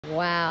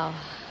Wow,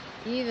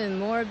 even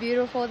more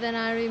beautiful than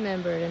I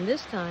remembered. And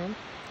this time,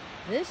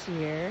 this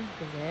year,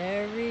 because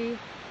every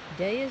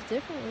day is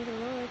different with the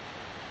Lord.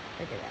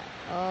 Look at that.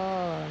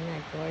 Oh, isn't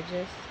that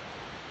gorgeous?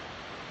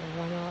 The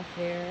runoff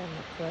there and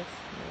the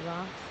cliffs and the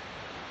rocks.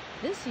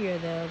 This year,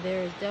 though,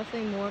 there is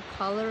definitely more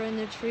color in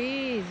the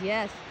trees,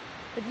 yes.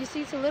 But you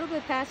see, it's a little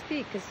bit past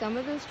peak because some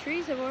of those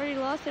trees have already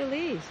lost their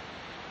leaves.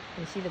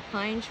 You see the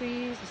pine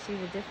trees, you see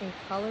the different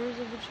colors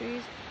of the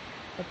trees.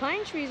 The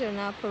pine trees are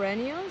not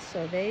perennials,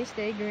 so they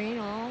stay green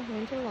all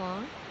winter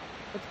long.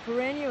 But the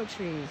perennial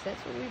trees,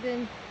 that's what we've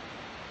been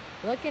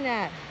looking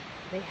at.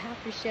 They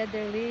have to shed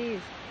their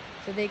leaves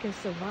so they can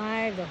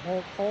survive the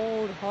whole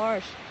cold,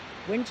 harsh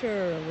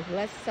winter with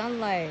less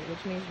sunlight,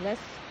 which means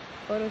less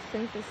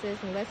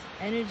photosynthesis and less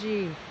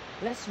energy,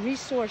 less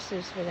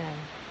resources for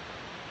them.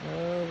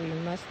 Oh, we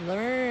must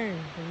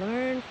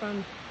learn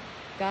from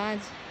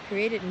God's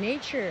created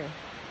nature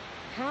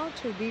how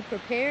to be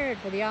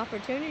prepared for the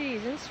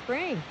opportunities in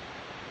spring.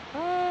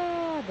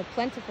 Ah, the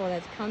plentiful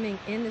that's coming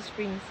in the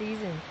spring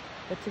season.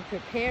 But to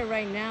prepare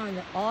right now in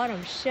the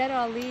autumn, shed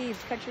our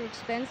leaves, cut your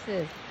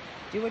expenses,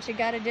 do what you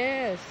gotta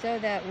do so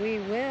that we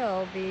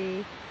will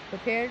be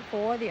prepared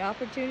for the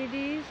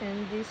opportunities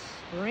in the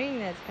spring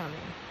that's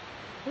coming.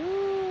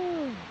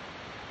 Ooh.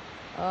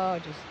 Oh,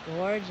 just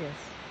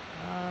gorgeous.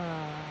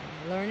 Ah,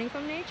 learning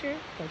from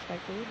nature,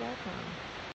 coachfactory.com.